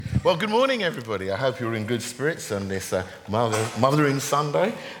Well, good morning, everybody. I hope you're in good spirits on this Mothering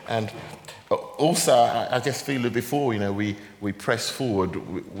Sunday. And also, I just feel that before, we press forward,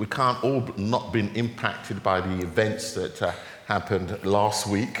 we can't all not been impacted by the events that happened last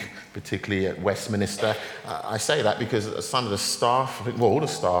week, particularly at Westminster. I say that because some of the staff, all the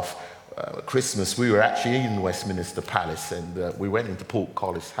staff, at Christmas, we were actually in Westminster Palace and we went into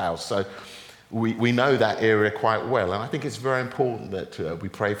Portcullis House. So we know that area quite well, and I think it's very important that we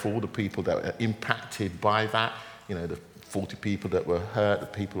pray for all the people that are impacted by that, the 40 people that were hurt, the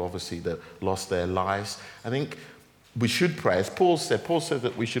people obviously that lost their lives. I think we should pray, as Paul said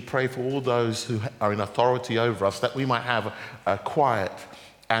that we should pray for all those who are in authority over us, that we might have a quiet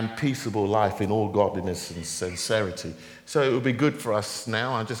and peaceable life in all godliness and sincerity. So it would be good for us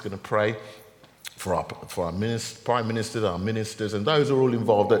now. I'm just going to pray for our Prime Minister, our ministers, and those who are all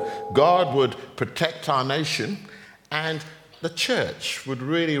involved, that God would protect our nation and the church would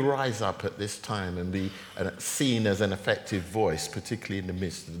really rise up at this time and be seen as an effective voice, particularly in the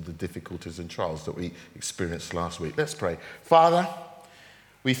midst of the difficulties and trials that we experienced last week. Let's pray. Father,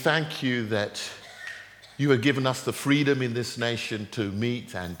 we thank you that you have given us the freedom in this nation to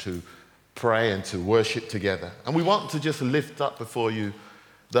meet and to pray and to worship together. And we want to just lift up before you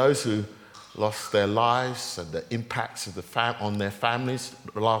those who lost their lives and the impacts of on their families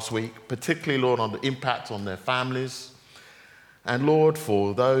last week, particularly, Lord, on the impact on their families. And Lord,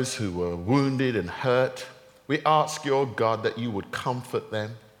 for those who were wounded and hurt, we ask your God that you would comfort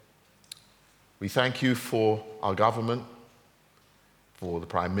them. We thank you for our government, for the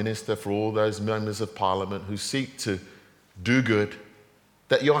Prime Minister, for all those members of Parliament who seek to do good,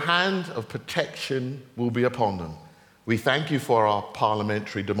 that your hand of protection will be upon them. We thank you for our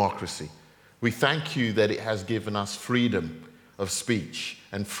parliamentary democracy. We thank you that it has given us freedom of speech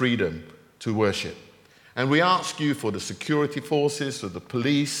and freedom to worship. And we ask you for the security forces, for the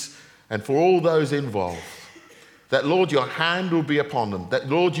police, and for all those involved, that, Lord, your hand will be upon them, that,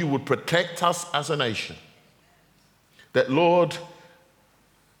 Lord, you would protect us as a nation, that, Lord,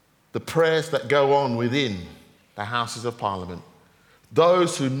 the prayers that go on within the Houses of Parliament,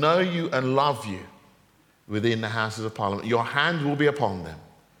 those who know you and love you within the Houses of Parliament, your hand will be upon them.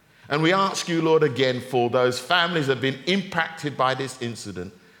 And we ask you, Lord, again, for those families that have been impacted by this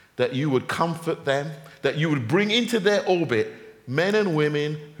incident, that you would comfort them, that you would bring into their orbit men and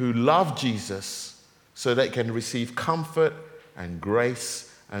women who love Jesus so they can receive comfort and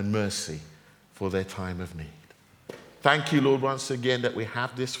grace and mercy for their time of need. Thank you, Lord, once again that we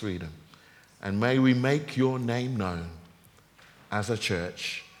have this freedom. And may we make your name known as a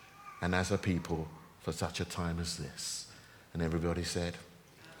church and as a people for such a time as this. And everybody said,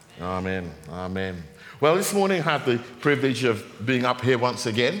 Amen. Amen. Well, this morning I have the privilege of being up here once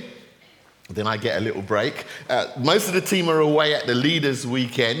again. Then I get a little break. Most of the team are away at the Leaders'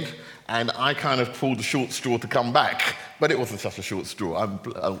 Weekend, and I kind of pulled the short straw to come back. But it wasn't such a short straw.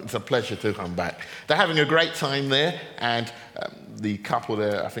 It's a pleasure to come back. They're having a great time there, and the couple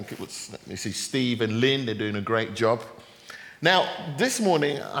there, I think it was, let me see, Steve and Lynn, they're doing a great job. Now, this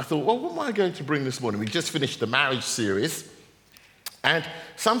morning, I thought, well, what am I going to bring this morning? We just finished the marriage series. And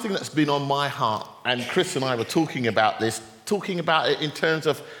something that's been on my heart, and Chris and I were talking about it in terms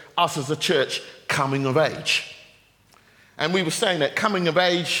of us as a church coming of age. And we were saying that coming of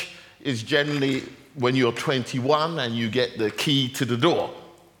age is generally when you're 21 and you get the key to the door.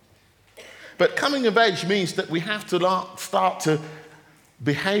 But coming of age means that we have to start to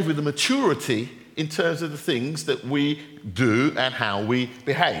behave with a maturity in terms of the things that we do and how we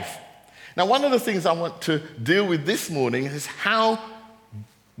behave. Now, one of the things I want to deal with this morning is how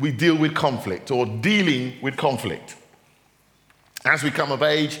we deal with conflict, or dealing with conflict. As we come of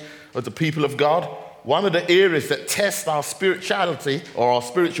age as the people of God, one of the areas that test our spirituality or our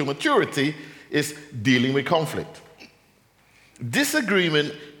spiritual maturity is dealing with conflict.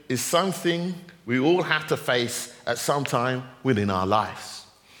 Disagreement is something we all have to face at some time within our lives.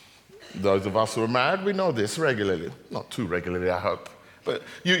 Those of us who are married, we know this regularly. Not too regularly, I hope. But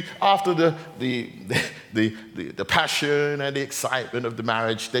after the passion and the excitement of the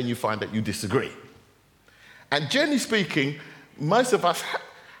marriage, then you find that you disagree. And generally speaking, most of us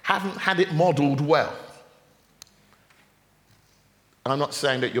haven't had it modeled well. I'm not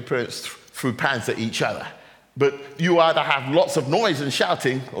saying that your parents threw pans at each other, but you either have lots of noise and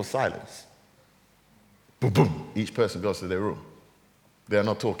shouting or silence. Boom, boom. Each person goes to their room. They are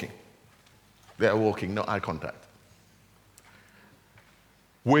not talking. They are walking, no eye contact.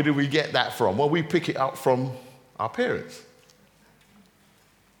 Where do we get that from? Well, we pick it up from our parents.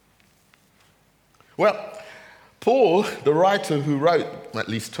 Well, Paul, the writer who wrote at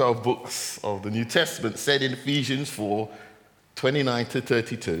least 12 books of the New Testament, said in Ephesians 4, 29 to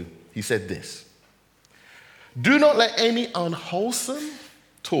 32, he said this: "Do not let any unwholesome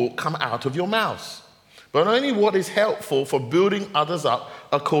talk come out of your mouths, but only what is helpful for building others up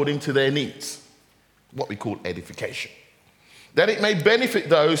according to their needs," what we call edification, "that it may benefit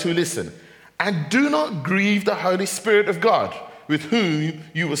those who listen. And do not grieve the Holy Spirit of God, with whom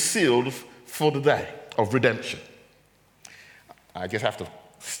you were sealed for the day of redemption." I just have to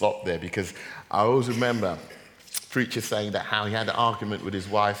stop there because I always remember preacher saying that how he had an argument with his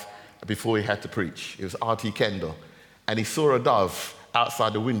wife before he had to preach. It was R.T. Kendall. And he saw a dove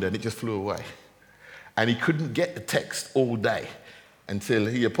outside the window and it just flew away. And he couldn't get the text all day until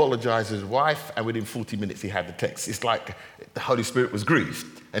he apologized to his wife, and within 40 minutes he had the text. It's like the Holy Spirit was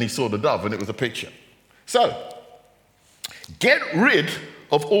grieved and he saw the dove and it was a picture. So, get rid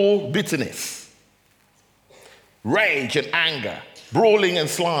of all bitterness, rage and anger, brawling and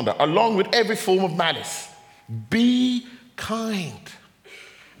slander, along with every form of malice. Be kind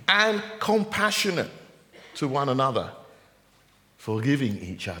and compassionate to one another, forgiving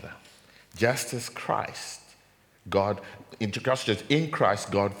each other, just as in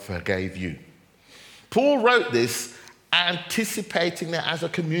Christ God forgave you. Paul wrote this anticipating that as a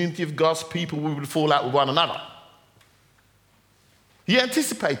community of God's people we would fall out with one another. He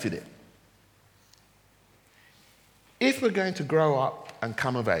anticipated it. If we're going to grow up and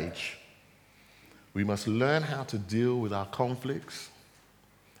come of age, we must learn how to deal with our conflicts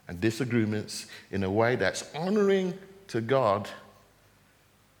and disagreements in a way that's honoring to God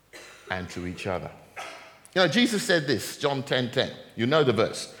and to each other. You know, Jesus said this, John 10:10. You know the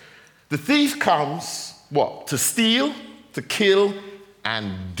verse. "The thief comes," what? "To steal, to kill,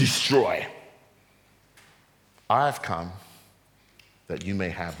 and destroy. I have come that you may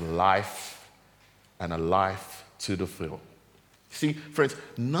have life, and a life to the full." See, friends,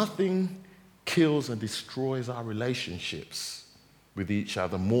 nothing kills and destroys our relationships with each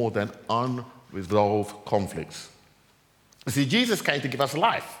other more than unresolved conflicts. You see, Jesus came to give us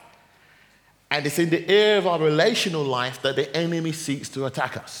life. And it's in the area of our relational life that the enemy seeks to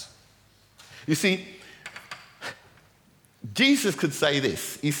attack us. You see, Jesus could say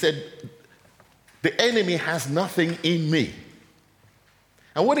this. He said, "The enemy has nothing in me."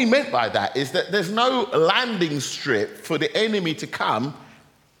 And what he meant by that is that there's no landing strip for the enemy to come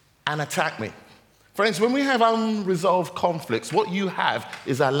and attack me. Friends, when we have unresolved conflicts, what you have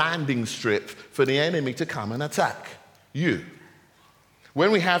is a landing strip for the enemy to come and attack you.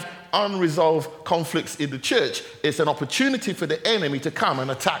 When we have unresolved conflicts in the church, it's an opportunity for the enemy to come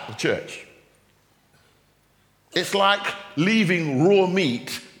and attack the church. It's like leaving raw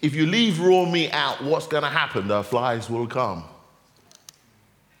meat. If you leave raw meat out, what's going to happen? The flies will come.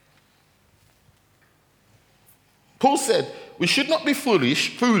 Paul said, we should not be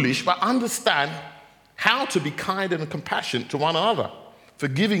foolish, but understand how to be kind and compassionate to one another,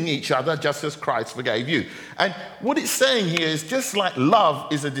 forgiving each other just as Christ forgave you. And what it's saying here is just like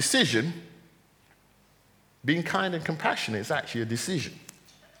love is a decision, being kind and compassionate is actually a decision.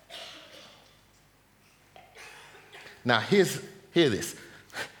 Now, hear this.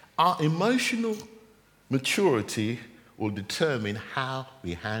 Our emotional maturity will determine how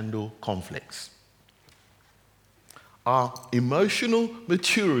we handle conflicts. Our emotional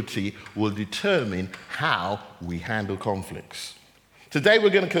maturity will determine how we handle conflicts. Today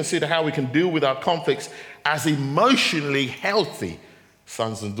we're going to consider how we can deal with our conflicts as emotionally healthy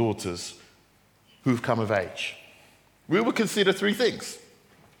sons and daughters who've come of age. We will consider three things.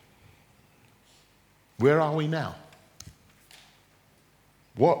 Where are we now?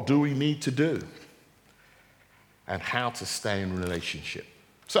 What do we need to do? And how to stay in relationship.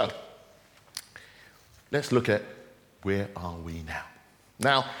 So, let's look at where are we now?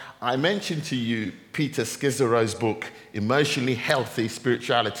 Now, I mentioned to you Peter Scazzero's book, Emotionally Healthy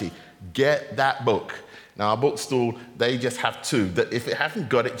Spirituality. Get that book. Now, our bookstore, they just have two. That if you haven't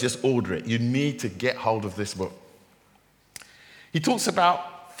got it, just order it. You need to get hold of this book. He talks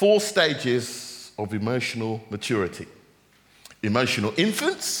about 4 stages of emotional maturity. Emotional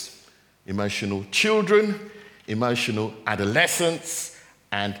infants, emotional children, emotional adolescents,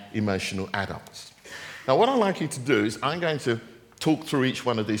 and emotional adults. Now, what I'd like you to do is I'm going to talk through each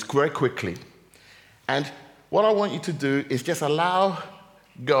one of these very quickly. And what I want you to do is just allow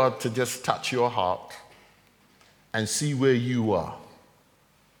God to just touch your heart and see where you are.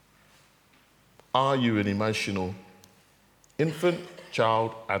 Are you an emotional infant,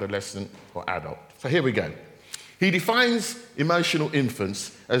 child, adolescent, or adult? So here we go. He defines emotional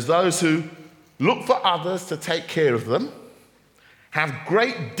infants as those who look for others to take care of them, have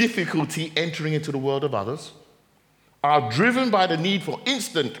great difficulty entering into the world of others, are driven by the need for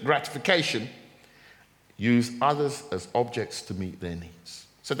instant gratification, use others as objects to meet their needs.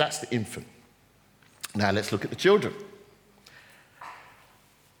 So that's the infant. Now let's look at the children.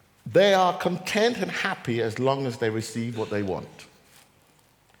 They are content and happy as long as they receive what they want.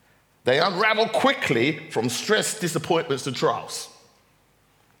 They unravel quickly from stress, disappointments, and trials.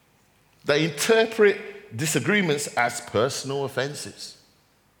 They interpret disagreements as personal offenses.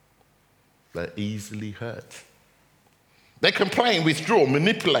 They're easily hurt. They complain, withdraw,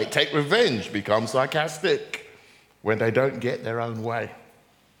 manipulate, take revenge, become sarcastic when they don't get their own way.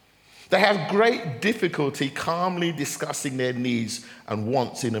 They have great difficulty calmly discussing their needs and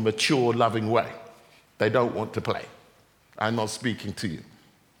wants in a mature, loving way. They don't want to play. I'm not speaking to you.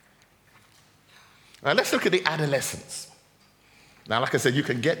 Now let's look at the adolescents. Now, like I said, you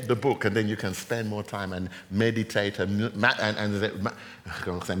can get the book and then you can spend more time and meditate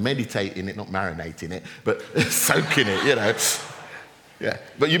meditate in it, not marinate in it, but soak in it, you know. Yeah,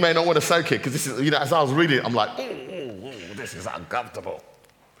 but you may not want to soak it because this is, you know, as I was reading it, I'm like, oh, this is uncomfortable.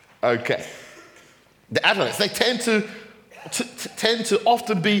 Okay. The adults, they tend to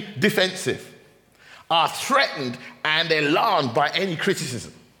often be defensive, are threatened and alarmed by any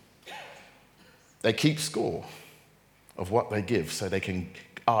criticism. They keep score of what they give so they can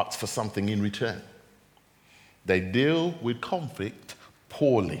ask for something in return. They deal with conflict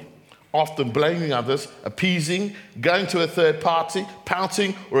poorly, often blaming others, appeasing, going to a third party,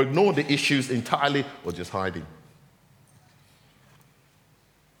 pouting, or ignore the issues entirely, or just hiding.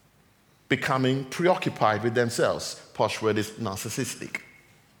 Becoming preoccupied with themselves. Posh word is narcissistic.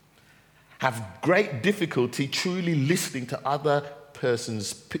 Have great difficulty truly listening to other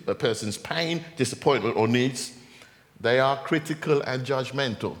person's pain, disappointment, or needs. They are critical and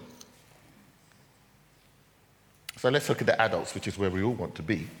judgmental. So let's look at the adults, which is where we all want to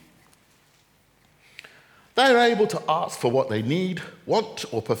be. They are able to ask for what they need, want,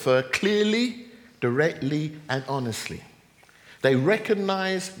 or prefer clearly, directly, and honestly. They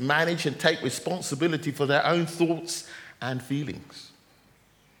recognize, manage, and take responsibility for their own thoughts and feelings.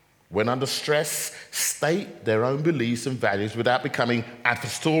 When under stress, state their own beliefs and values without becoming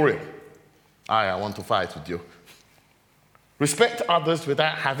adversarial. I want to fight with you. Respect others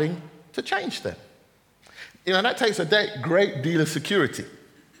without having to change them. You know, that takes a great deal of security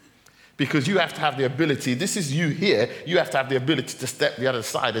because you have to have the ability, this is you here, you have to have the ability to step the other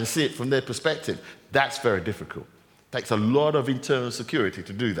side and see it from their perspective. That's very difficult. It takes a lot of internal security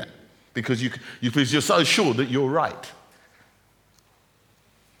to do that because you're so sure that you're right.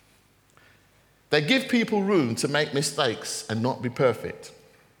 They give people room to make mistakes and not be perfect.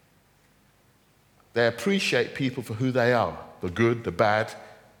 They appreciate people for who they are, the good, the bad,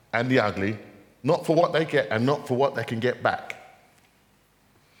 and the ugly, not for what they get and not for what they can get back.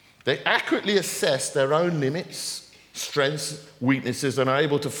 They accurately assess their own limits, strengths, weaknesses, and are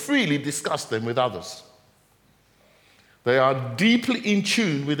able to freely discuss them with others. They are deeply in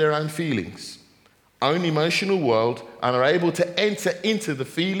tune with their own feelings, own emotional world, and are able to enter into the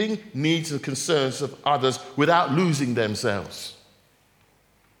feeling, needs, and concerns of others without losing themselves.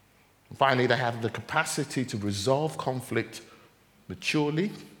 And finally, they have the capacity to resolve conflict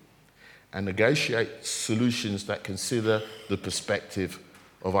maturely and negotiate solutions that consider the perspective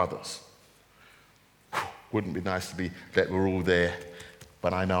of others. Wouldn't it be nice to be that we're all there,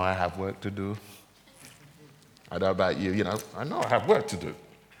 but I know I have work to do. I don't know about you, I know I have work to do.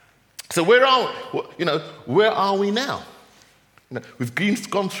 So where are we now? We've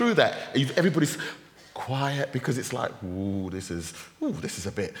gone through that. Everybody's quiet because it's like, this is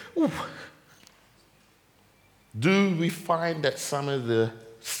a bit, Do we find that some of the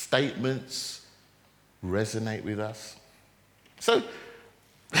statements resonate with us? So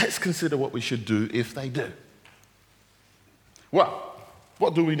let's consider what we should do if they do. Well,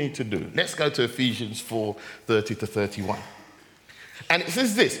 what do we need to do? Let's go to Ephesians 4:30-31. And it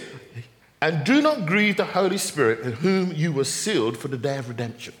says this, and do not grieve the Holy Spirit in whom you were sealed for the day of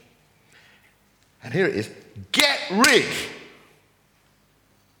redemption. And here it is, get rid.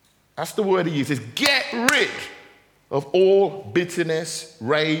 That's the word he uses, get rid of all bitterness,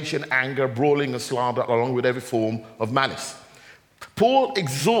 rage, and anger, brawling and slander, along with every form of malice. Paul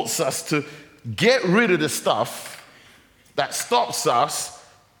exhorts us to get rid of the stuff that stops us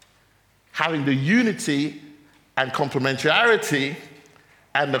having the unity and complementarity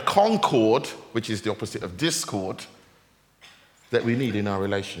and the concord, which is the opposite of discord, that we need in our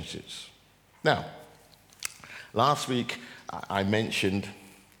relationships. Now, last week I mentioned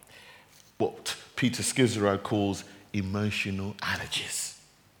what Peter Scazzero calls emotional allergies.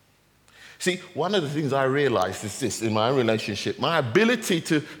 See, one of the things I realized is this in my relationship. My ability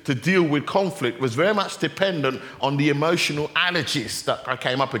to deal with conflict was very much dependent on the emotional allergies that I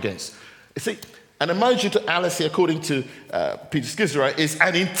came up against. You see, An emotionality, according to Peter Scazzero, is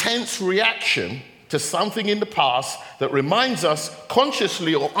an intense reaction to something in the past that reminds us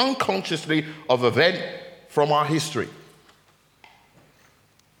consciously or unconsciously of an event from our history.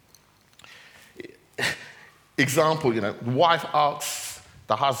 Example, the wife asks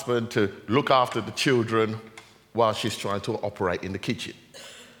the husband to look after the children while she's trying to operate in the kitchen.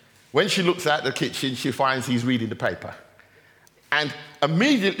 When she looks at the kitchen, she finds he's reading the paper. And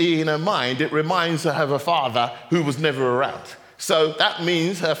immediately in her mind, it reminds her of her father who was never around. So that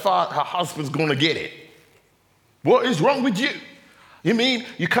means her husband's going to get it. What is wrong with you? You mean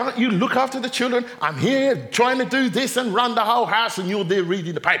you look after the children? I'm here trying to do this and run the whole house and you're there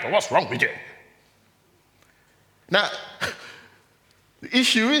reading the paper. What's wrong with you? Now, the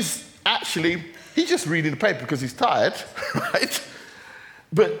issue is actually he's just reading the paper because he's tired, right?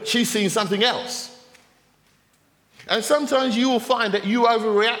 But she's seeing something else. And sometimes you will find that you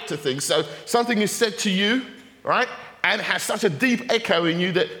overreact to things. So something is said to you, right? And it has such a deep echo in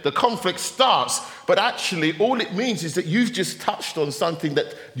you that the conflict starts. But actually, all it means is that you've just touched on something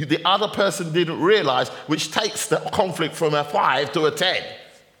that the other person didn't realize, which takes the conflict from a 5 to a 10.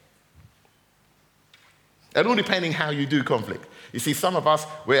 And all depending how you do conflict. You see, some of us,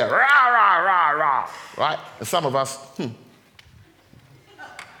 we're rah, rah, rah, rah, right? And some of us,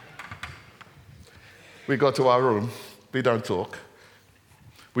 we go to our room, we don't talk.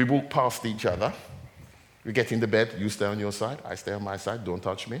 We walk past each other. We get in the bed, you stay on your side, I stay on my side, don't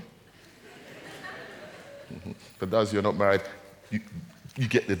touch me. For those of you who are not married, you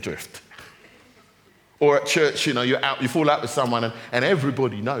get the drift. Or at church, you fall out with someone and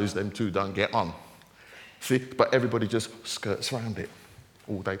everybody knows them two don't get on. See, but everybody just skirts around it.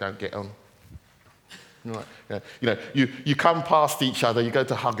 Oh, they don't get on. Right. You come past each other, you go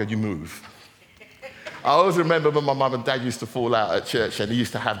to hug and you move. I always remember when my mum and dad used to fall out at church and they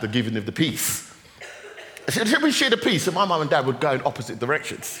used to have the giving of the peace. I said, should we share the peace? And my mum and dad would go in opposite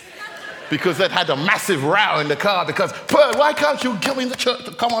directions because they'd had a massive row in the car because, why can't you come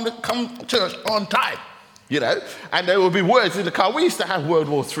to church on time? And there would be words in the car. We used to have World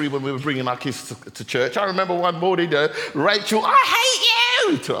War III when we were bringing our kids to church. I remember one morning, Rachel, I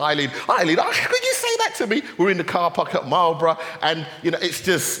hate you, to Eileen, could you say that to me? We're in the car park at Marlborough, and, it's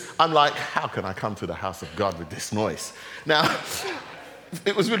just, I'm like, how can I come to the house of God with this noise? Now,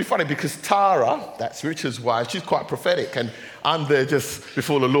 it was really funny because Tara, that's Richard's wife, she's quite prophetic, and I'm there just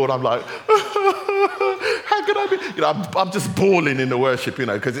before the Lord, I'm like, how can I be? I'm just bawling in the worship,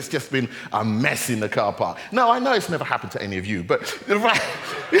 because it's just been a mess in the car park. No, I know it's never happened to any of you, but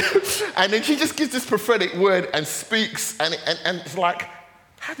and then she just gives this prophetic word and speaks, and it's like,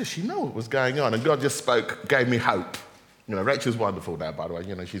 how does she know what was going on? And God just spoke, gave me hope. Rachel's wonderful now, by the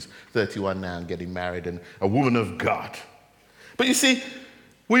way. She's 31 now and getting married and a woman of God. But you see,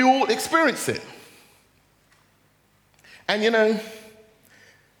 we all experience it. And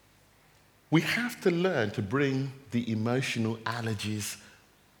we have to learn to bring the emotional allergies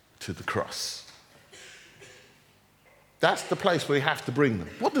to the cross. That's the place where we have to bring them.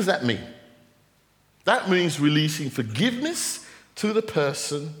 What does that mean? That means releasing forgiveness to the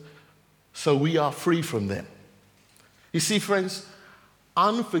person so we are free from them. You see, friends,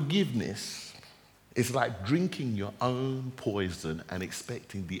 unforgiveness is like drinking your own poison and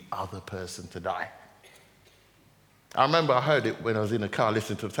expecting the other person to die. I remember I heard it when I was in the car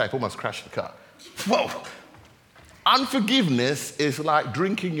listening to the tape, almost crashed the car. Whoa! Unforgiveness is like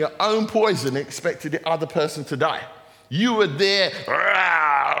drinking your own poison and expecting the other person to die. You were there,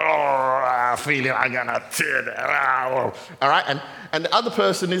 feeling I'm gonna tear it, all right? And the other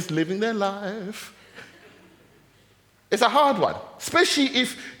person is living their life. It's a hard one, especially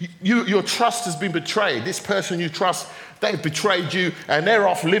if your trust has been betrayed. This person you trust, they've betrayed you and they're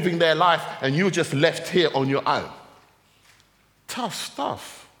off living their life and you're just left here on your own. Tough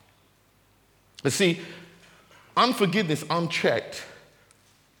stuff. But see, unforgiveness unchecked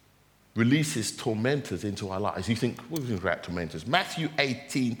releases tormentors into our lives. You think, what do you think about tormentors? Matthew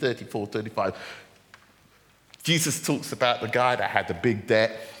 18, 34, 35. Jesus talks about the guy that had the big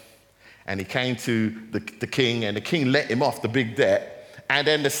debt. And he came to the king, and the king let him off the big debt. And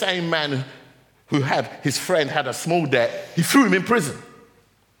then the same man who had his friend had a small debt, he threw him in prison.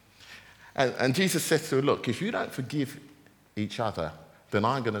 And Jesus said to him, look, if you don't forgive each other, then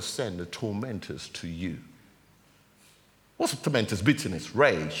I'm going to send the tormentors to you. What's tormentors? Bitterness,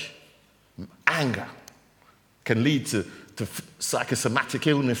 rage, anger can lead to psychosomatic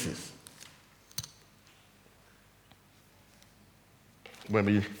illnesses. When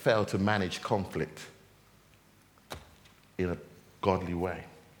we fail to manage conflict in a godly way.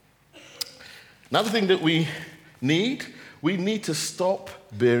 Another thing that we need, we need to stop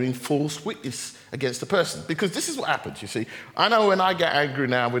bearing false witness against the person. Because this is what happens, you see. I know when I get angry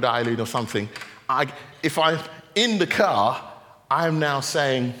now with Eileen or something, if I'm in the car, I'm now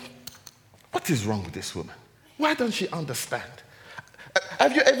saying, what is wrong with this woman? Why don't she understand?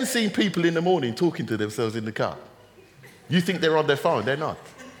 Have you ever seen people in the morning talking to themselves in the car? You think they're on their phone, they're not.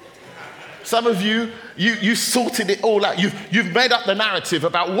 Some of you sorted it all out. You've made up the narrative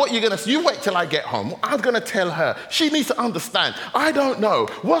about what you're going to say. You wait till I get home. I'm going to tell her. She needs to understand. I don't know.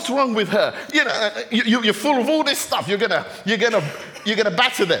 What's wrong with her? You know, you're full of all this stuff. You're going to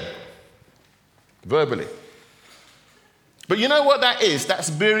batter them verbally. But you know what that is? That's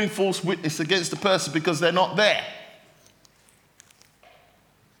bearing false witness against the person because they're not there.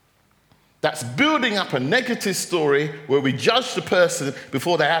 That's building up a negative story where we judge the person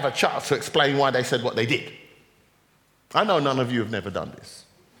before they have a chance to explain why they said what they did. I know none of you have never done this.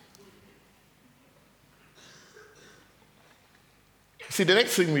 See, the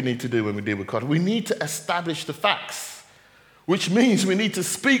next thing we need to do when we deal with God, we need to establish the facts, which means we need to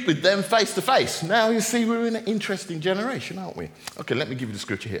speak with them face to face. Now, you see, we're in an interesting generation, aren't we? Okay, let me give you the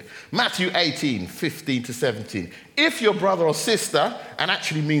scripture here. Matthew 18, 15 to 17. If your brother or sister, and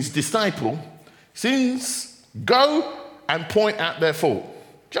actually means disciple, sins, go and point out their fault,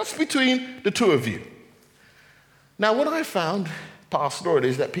 just between the two of you. Now, what I found pastorally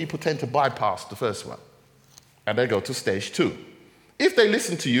is that people tend to bypass the first one, and they go to stage 2. If they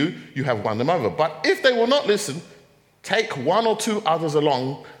listen to you, you have won them over. But if they will not listen, take 1 or 2 others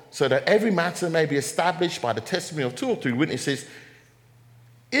along so that every matter may be established by the testimony of 2 or 3 witnesses.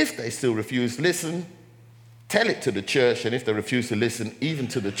 If they still refuse, listen, tell it to the church, and if they refuse to listen, even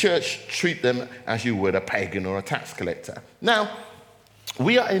to the church, treat them as you would a pagan or a tax collector. Now,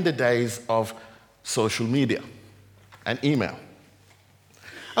 we are in the days of social media and email.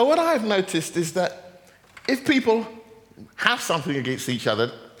 And what I've noticed is that if people have something against each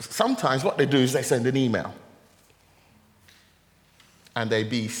other, sometimes what they do is they send an email. And they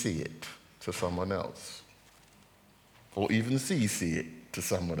BC it to someone else. Or even CC it to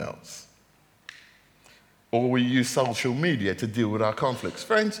someone else. Or we use social media to deal with our conflicts.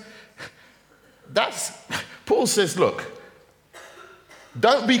 Friends, Paul says, look,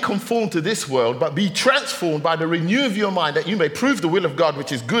 don't be conformed to this world, but be transformed by the renewal of your mind that you may prove the will of God,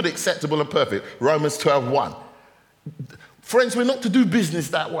 which is good, acceptable, and perfect. Romans 12:1. Friends, we're not to do business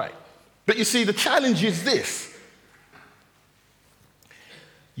that way. But you see, the challenge is this.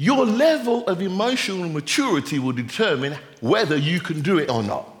 Your level of emotional maturity will determine whether you can do it or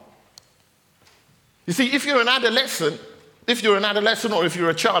not. You see, if you're an adolescent or if you're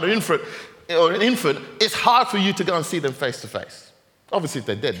a child or an infant, it's hard for you to go and see them face to face. Obviously, if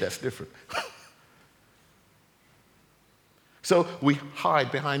they're dead, that's different. So we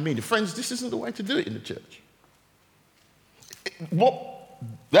hide behind media. Friends, this isn't the way to do it in the church. What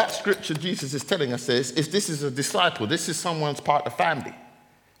that scripture Jesus is telling us is this is a disciple, this is someone's part of the family.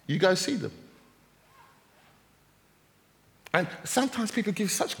 You go see them. And sometimes people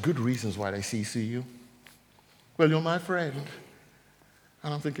give such good reasons why they CC you. Well, you're my friend.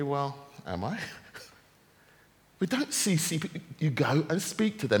 And I'm thinking, well, am I? We don't CC people. You go and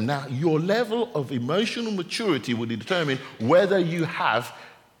speak to them. Now, your level of emotional maturity will determine whether you have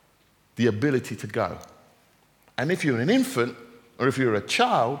the ability to go. And if you're an infant, or if you're a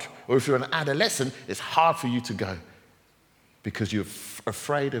child, or if you're an adolescent, it's hard for you to go because you're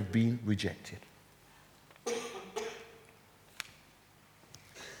afraid of being rejected.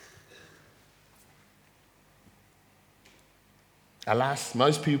 Alas,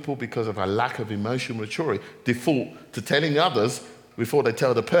 most people, because of a lack of emotional maturity, default to telling others before they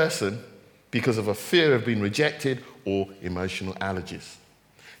tell the person because of a fear of being rejected or emotional allergies.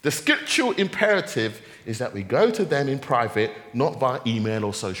 The scriptural imperative is that we go to them in private, not by email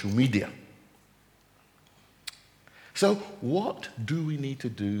or social media. So what do we need to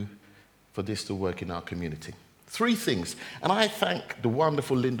do for this to work in our community? 3 things. And I thank the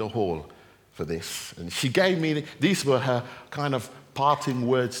wonderful Linda Hall for this. And she gave me, these were her kind of parting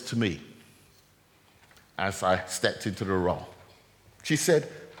words to me as I stepped into the role. She said,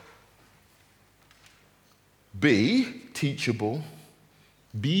 be teachable,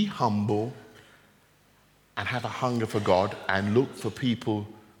 be humble, and have a hunger for God, and look for people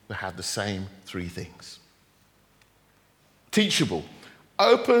who have the same 3 things. Teachable,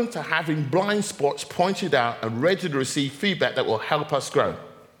 open to having blind spots pointed out and ready to receive feedback that will help us grow.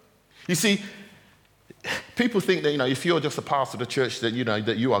 You see, people think that, if you're just a pastor of the church, that,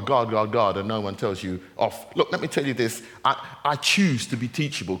 that you are God, and no one tells you off. Look, let me tell you this. I choose to be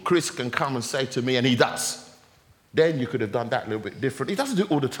teachable. Chris can come and say to me, and he does. Then you could have done that a little bit different. He doesn't do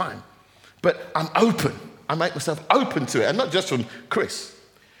it all the time. But I'm open. I make myself open to it. And not just from Chris.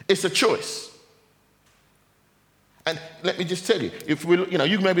 It's a choice. And let me just tell you, if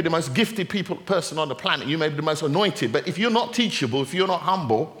you may be the most gifted person on the planet, you may be the most anointed, but if you're not teachable, if you're not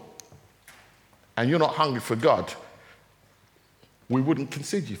humble, and you're not hungry for God, we wouldn't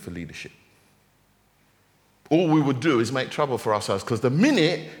consider you for leadership. All we would do is make trouble for ourselves, because the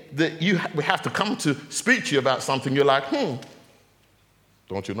minute that we have to come to speak to you about something, you're like,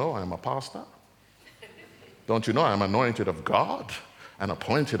 don't you know I'm a pastor? Don't you know I'm anointed of God and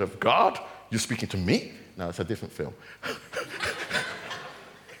appointed of God? You're speaking to me? No, it's a different film.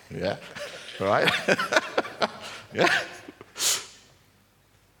 Yeah, right? Yeah.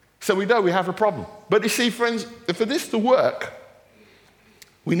 So we know we have a problem. But you see, friends, for this to work,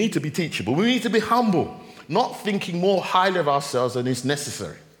 we need to be teachable. We need to be humble, not thinking more highly of ourselves than is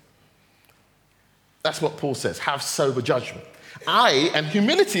necessary. That's what Paul says, have sober judgment. And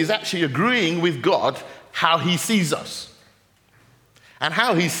humility is actually agreeing with God how he sees us. And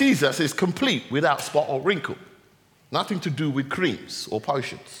how he sees us is complete, without spot or wrinkle. Nothing to do with creams or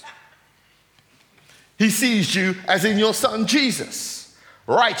potions. He sees you as in your son Jesus,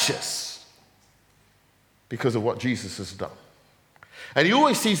 righteous, because of what Jesus has done. And he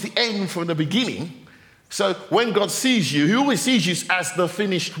always sees the end from the beginning. So when God sees you, he always sees you as the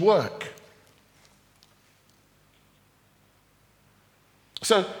finished work.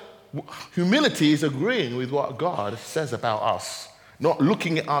 So humility is agreeing with what God says about us, not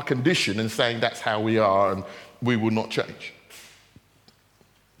looking at our condition and saying that's how we are and we will not change.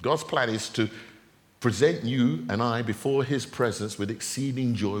 God's plan is to present you and I before his presence with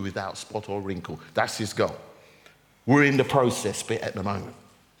exceeding joy, without spot or wrinkle. That's his goal. We're in the process bit at the moment.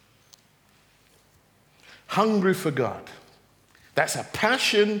 Hungry for God. That's a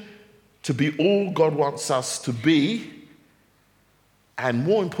passion to be all God wants us to be, and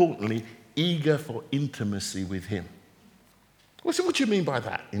more importantly, eager for intimacy with him. What do you mean by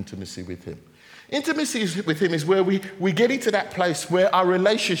that, intimacy with him? Intimacy with him is where we get into that place where our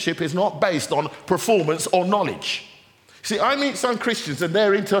relationship is not based on performance or knowledge. See, I meet some Christians and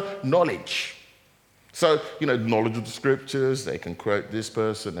they're into knowledge. So, knowledge of the scriptures, they can quote this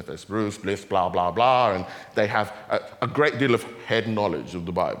person, if it's Bruce Bliss, blah, blah, blah, and they have a great deal of head knowledge of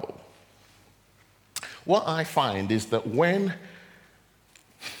the Bible. What I find is that when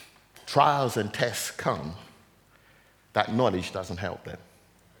trials and tests come, that knowledge doesn't help them.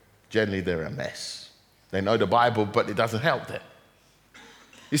 Generally, they're a mess. They know the Bible, but it doesn't help them.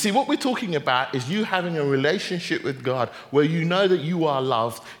 You see, what we're talking about is you having a relationship with God where you know that you are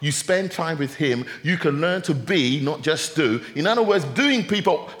loved, you spend time with him, you can learn to be, not just do. In other words,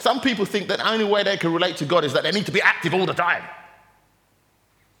 some people think that the only way they can relate to God is that they need to be active all the time.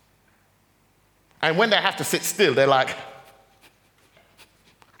 And when they have to sit still, they're like,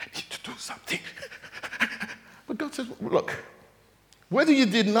 I need to do something. But God says, look, whether you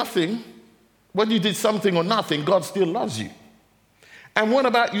did nothing, whether you did something or nothing, God still loves you. And what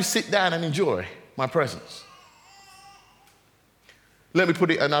about you sit down and enjoy my presence? Let me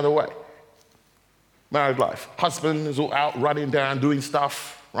put it another way. Married life. Husband is all out running down, doing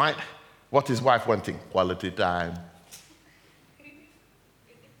stuff, right? What is wife wanting? Quality time.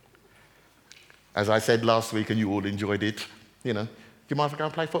 As I said last week, and you all enjoyed it, do you mind if I go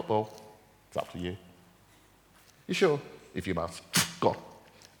and play football? It's up to you. You sure? If you must.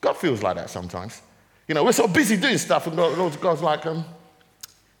 God feels like that sometimes. We're so busy doing stuff, and God's like,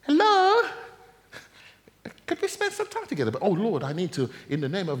 hello? Could we spend some time together? But, oh, Lord, I need to, in the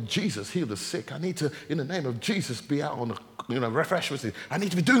name of Jesus, heal the sick. I need to, in the name of Jesus, be out on the, refreshments. I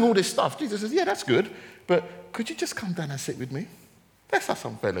need to be doing all this stuff. Jesus says, yeah, that's good, but could you just come down and sit with me? Let's have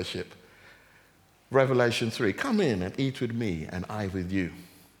some fellowship. Revelation 3, come in and eat with me and I with you.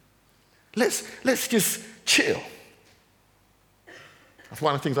 Let's just chill. That's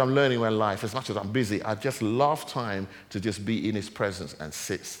one of the things I'm learning in life. As much as I'm busy, I just love time to just be in his presence and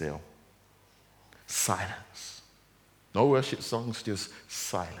sit still. Silence. No worship songs, just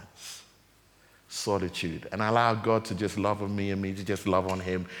silence. Solitude. And I allow God to just love on me and me to just love on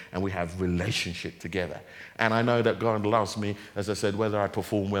him, and we have relationship together. And I know that God loves me, as I said, whether I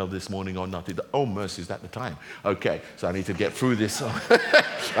perform well this morning or not. Oh, mercy, is that the time? Okay, so I need to get through this.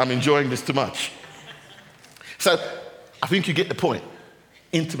 I'm enjoying this too much. So I think you get the point.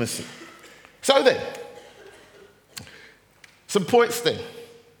 Intimacy. So then, some points then.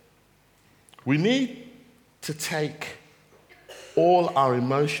 We need to take all our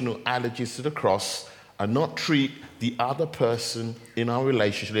emotional allergies to the cross and not treat the other person in our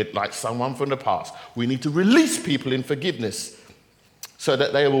relationship like someone from the past. We need to release people in forgiveness so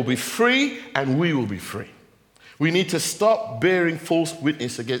that they will be free and we will be free. We need to stop bearing false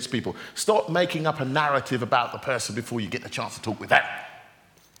witness against people. Stop making up a narrative about the person before you get the chance to talk with them.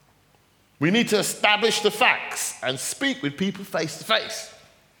 We need to establish the facts and speak with people face to face.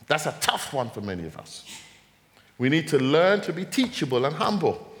 That's a tough one for many of us. We need to learn to be teachable and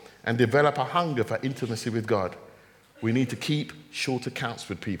humble and develop a hunger for intimacy with God. We need to keep short accounts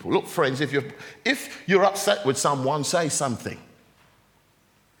with people. Look, friends, if you're upset with someone, say something.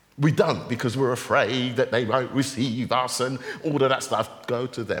 We don't, because we're afraid that they won't receive us and all of that stuff. Go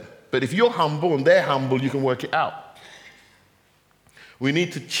to them. But if you're humble and they're humble, you can work it out. We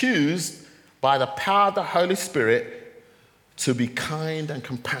need to choose, by the power of the Holy Spirit, to be kind and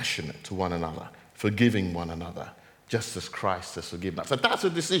compassionate to one another, forgiving one another, just as Christ has forgiven us. So that's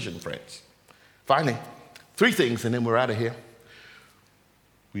a decision, friends. Finally, 3 things, and then we're out of here.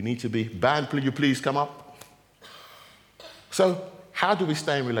 We need to be, band, will you please come up? So, how do we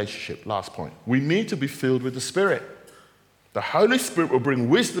stay in relationship? Last point. We need to be filled with the Spirit. The Holy Spirit will bring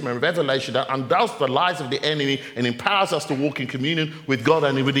wisdom and revelation that undoes the lies of the enemy and empowers us to walk in communion with God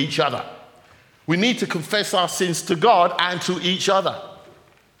and with each other. We need to confess our sins to God and to each other.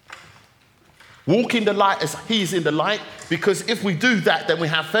 Walk in the light as He is in the light, because if we do that, then we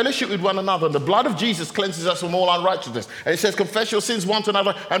have fellowship with one another. The blood of Jesus cleanses us from all unrighteousness. And it says, confess your sins one to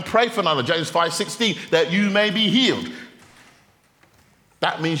another and pray for another, James 5:16, that you may be healed.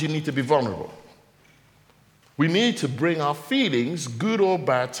 That means you need to be vulnerable. We need to bring our feelings, good or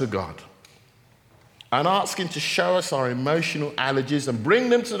bad, to God and ask Him to show us our emotional allergies and bring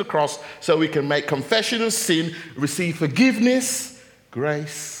them to the cross so we can make confession of sin, receive forgiveness,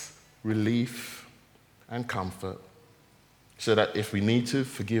 grace, relief, and comfort, so that if we need to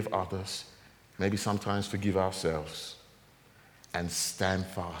forgive others, maybe sometimes forgive ourselves, and stand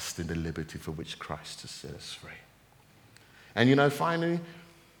fast in the liberty for which Christ has set us free. And finally,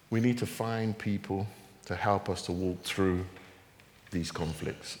 we need to find people to help us to walk through these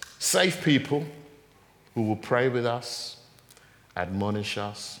conflicts. Safe people who will pray with us, admonish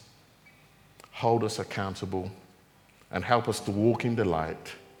us, hold us accountable, and help us to walk in the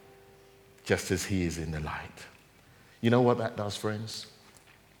light just as He is in the light. You know what that does, friends?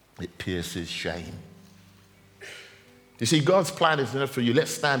 It pierces shame. You see, God's plan is not for you.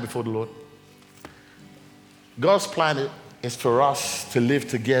 Let's stand before the Lord. God's plan is for us to live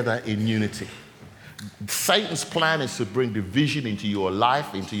together in unity. Satan's plan is to bring division into your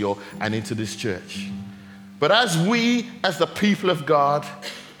life, into this church. But as we, as the people of God,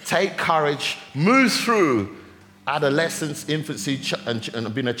 take courage, move through adolescence, infancy,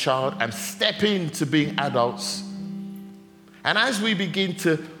 and being a child, and step into being adults, and as we begin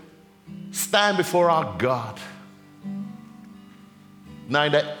to stand before our God,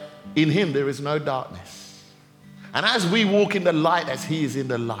 knowing that in Him there is no darkness, and as we walk in the light as He is in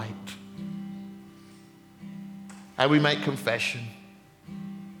the light, and we make confession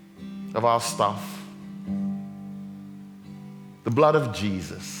of our stuff, the blood of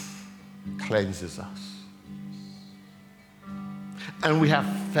Jesus cleanses us. And we have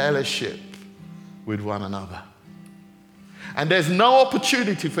fellowship with one another. And there's no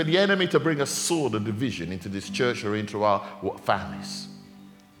opportunity for the enemy to bring a sword of division into this church or into our families.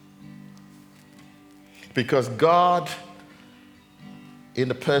 Because God, in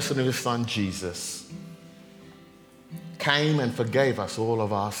the person of His Son Jesus, came and forgave us all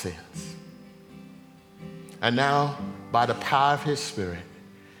of our sins. And now, by the power of His Spirit,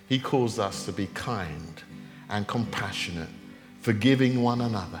 He calls us to be kind and compassionate, forgiving one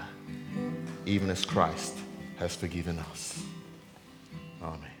another, even as Christ has forgiven us.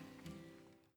 Amen.